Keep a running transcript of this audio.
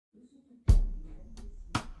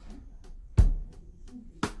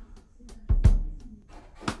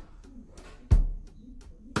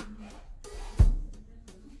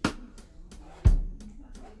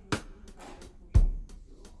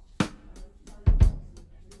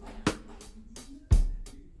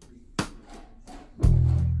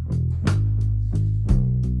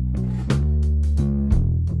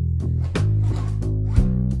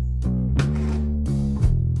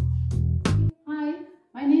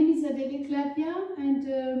is Adelia Clavien,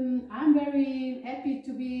 and I'm very happy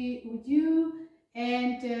to be with you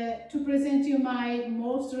and to present you my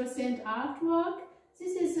most recent artwork.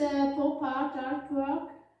 This is a pop art artwork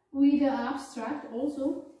with abstract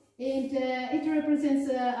also, and it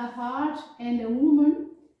represents a heart and a woman.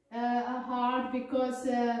 A heart because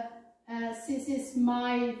this is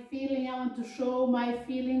my feeling. I want to show my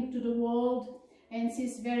feeling to the world, and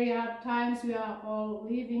these very hard times we are all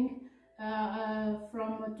living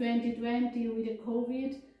from 2020 with the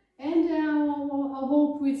COVID, and I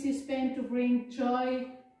hope with this pen to bring joy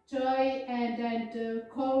and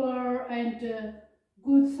color and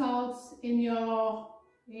good thoughts in your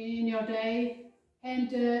day.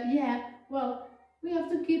 And yeah, well, we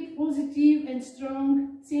have to keep positive and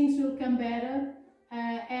strong. Things will come better,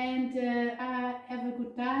 and have a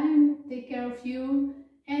good time. Take care of you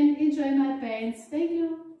and enjoy my paints.